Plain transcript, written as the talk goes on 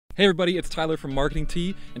Hey everybody, it's Tyler from Marketing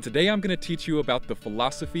Tea, and today I'm going to teach you about the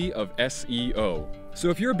philosophy of SEO.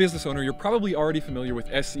 So if you're a business owner, you're probably already familiar with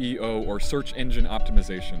SEO or search engine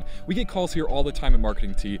optimization. We get calls here all the time at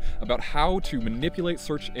Marketing Tea about how to manipulate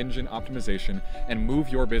search engine optimization and move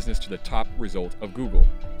your business to the top result of Google.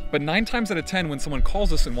 But 9 times out of 10, when someone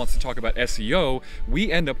calls us and wants to talk about SEO,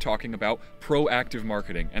 we end up talking about proactive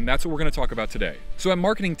marketing, and that's what we're going to talk about today. So at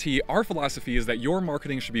Marketing Tea, our philosophy is that your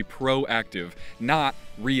marketing should be proactive, not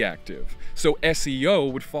reactive. So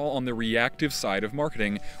SEO would fall on the reactive side of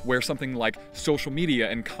marketing, where something like social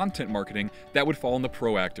media and content marketing, that would fall on the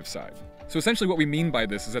proactive side. So essentially what we mean by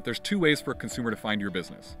this is that there's 2 ways for a consumer to find your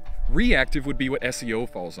business. Reactive would be what SEO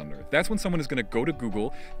falls under. That's when someone is going to go to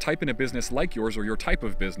Google, type in a business like yours or your type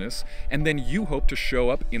of business, and then you hope to show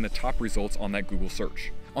up in the top results on that Google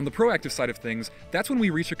search. On the proactive side of things, that's when we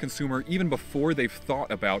reach a consumer even before they've thought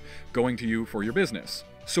about going to you for your business.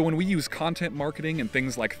 So when we use content marketing and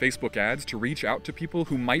things like Facebook ads to reach out to people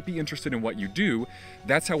who might be interested in what you do,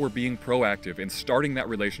 that's how we're being proactive and starting that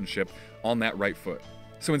relationship on that right foot.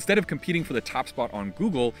 So instead of competing for the top spot on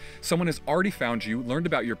Google, someone has already found you, learned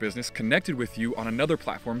about your business, connected with you on another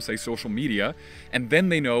platform, say social media, and then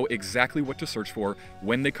they know exactly what to search for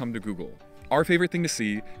when they come to Google. Our favorite thing to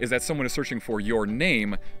see is that someone is searching for your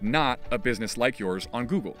name, not a business like yours on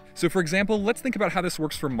Google. So for example, let's think about how this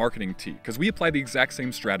works for Marketing Tea, because we apply the exact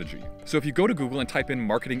same strategy. So if you go to Google and type in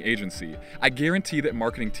marketing agency, I guarantee that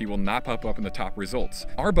Marketing Tea will not pop up in the top results.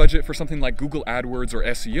 Our budget for something like Google AdWords or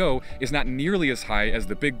SEO is not nearly as high as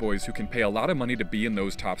the big boys who can pay a lot of money to be in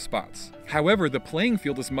those top spots. However, the playing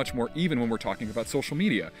field is much more even when we're talking about social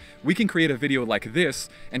media. We can create a video like this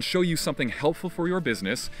and show you something helpful for your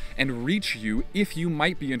business and reach you if you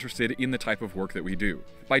might be interested in the type of work that we do.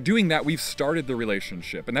 By doing that, we've started the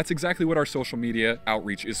relationship, and that's exactly what our social media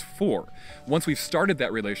outreach is for. Once we've started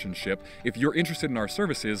that relationship, if you're interested in our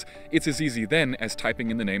services, it's as easy then as typing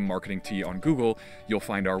in the name Marketing Tea on Google. You'll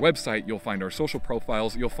find our website, you'll find our social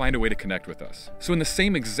profiles, you'll find a way to connect with us. So in the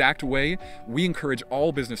same exact way, we encourage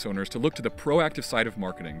all business owners to look to the proactive side of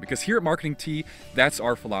marketing, because here at Marketing Tea, that's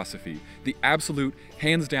our philosophy. The absolute,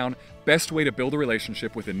 hands down, best way to build a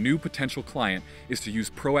relationship with a new potential client is to use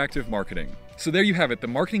proactive marketing. So there you have it, the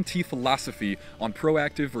Marketing Tea philosophy on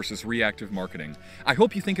proactive versus reactive marketing. I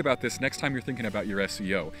hope you think about this next time you're thinking about your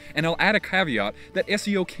SEO. And I'll add a caveat that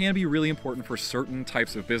SEO can be really important for certain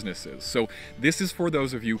types of businesses. So this is for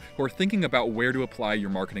those of you who are thinking about where to apply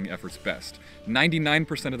your marketing efforts best.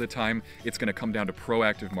 99% of the time, it's going to come down to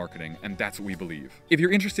proactive marketing, and that's what we believe. If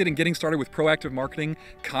you're interested in getting started with proactive marketing,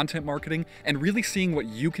 content marketing, and really seeing what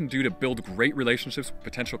you can do to build great relationships with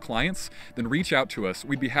potential clients, then reach out to us.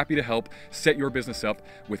 We'd be happy to help set your business up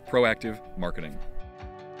with proactive marketing.